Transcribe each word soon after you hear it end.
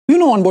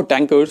Onboard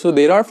tankers, so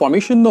there are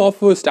formation of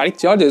static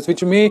charges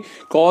which may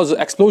cause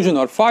explosion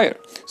or fire.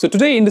 So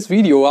today in this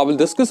video I will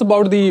discuss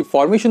about the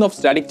formation of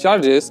static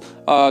charges,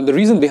 the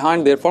reason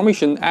behind their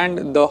formation,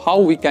 and how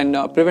we can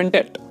prevent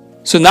it.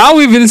 So now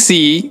we will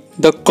see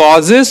the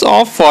causes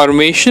of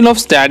formation of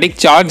static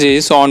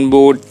charges on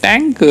board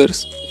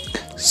tankers.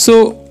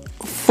 So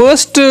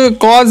first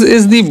cause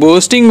is the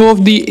bursting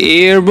of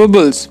the air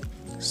bubbles.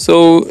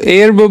 So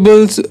air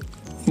bubbles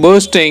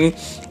bursting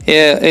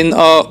in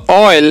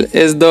oil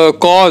is the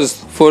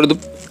cause for the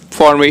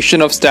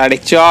formation of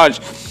static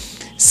charge.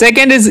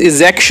 Second is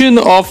ejection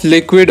of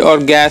liquid or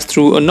gas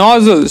through a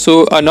nozzle.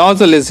 So a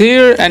nozzle is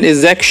here, and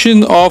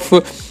ejection of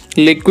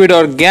liquid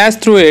or gas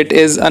through it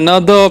is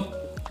another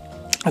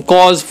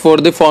cause for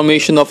the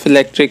formation of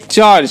electric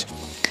charge.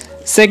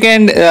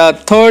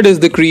 Third is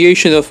the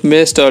creation of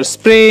mist or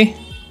spray.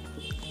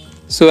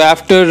 So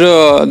after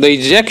the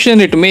ejection,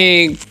 it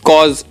may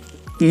cause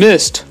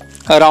mist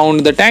around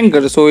the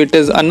tanker, so it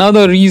is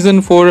another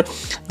reason for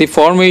the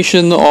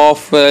formation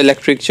of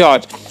electric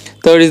charge.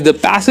 Third is the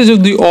passage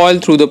of the oil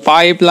through the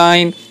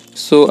pipeline.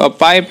 So a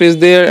pipe is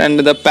there, and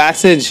the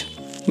passage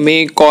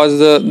may cause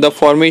the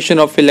formation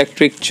of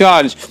electric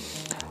charge.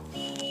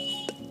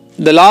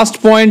 The last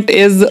point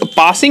is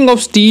passing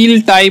of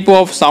steel type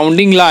of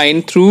sounding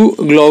line through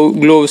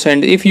gloves,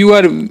 and if you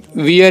are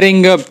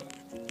wearing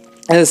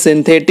a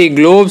synthetic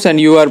gloves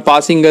and you are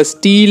passing a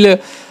steel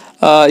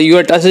you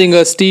are touching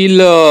a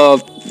steel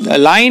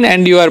line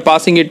and you are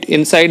passing it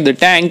inside the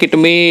tank, it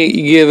may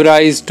give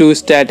rise to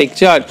static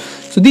charge.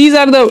 So these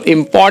are the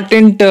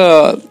important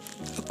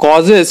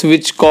causes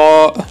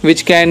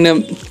which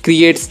can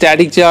create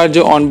static charge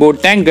on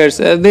board tankers.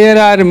 There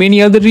are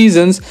many other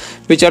reasons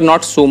which are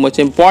not so much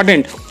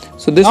important.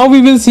 So now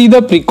we will see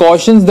the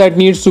precautions that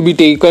needs to be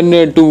taken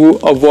to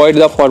avoid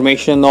the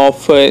formation of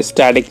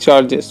static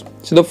charges.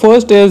 So the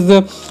first is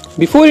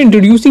before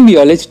introducing the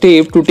alleged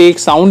tape to take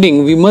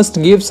sounding, we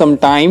must give some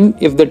time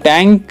if the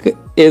tank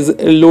is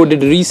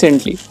loaded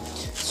recently.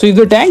 So if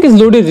the tank is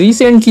loaded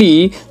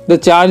recently, the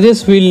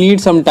charges will need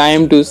some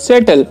time to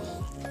settle.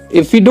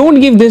 If we don't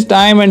give this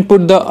time and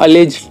put the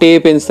alleged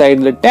tape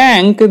inside the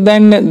tank,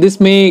 then this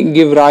may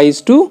give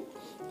rise to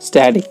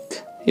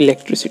static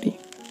electricity.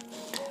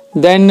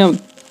 Then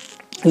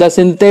the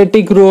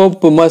synthetic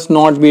rope must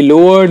not be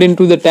lowered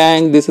into the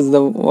tank. This is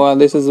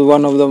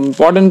one of the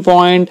important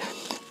point.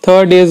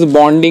 Third is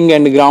bonding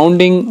and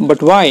grounding.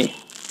 But why?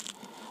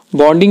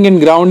 Bonding and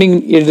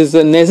grounding, it is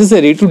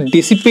necessary to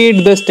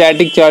dissipate the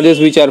static charges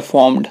which are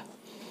formed.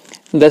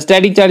 The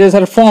static charges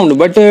are formed,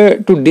 but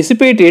to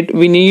dissipate it,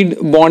 we need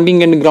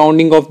bonding and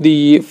grounding of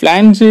the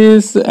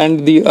flanges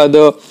and the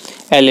other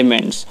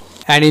elements.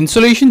 An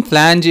insulation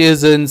flange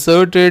is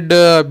inserted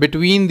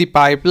between the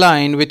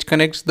pipeline which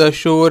connects the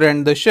shore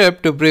and the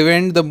ship to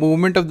prevent the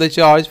movement of the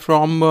charge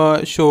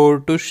from shore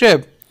to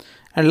ship.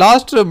 And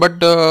last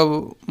but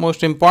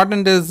most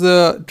important is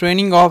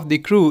training of the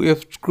crew.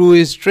 If crew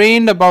is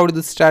trained about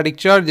the static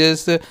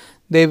charges,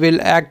 they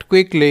will act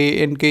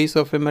quickly in case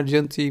of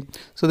emergency.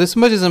 So this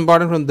much is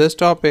important from this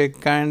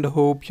topic, and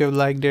hope you have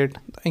liked it.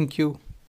 Thank you.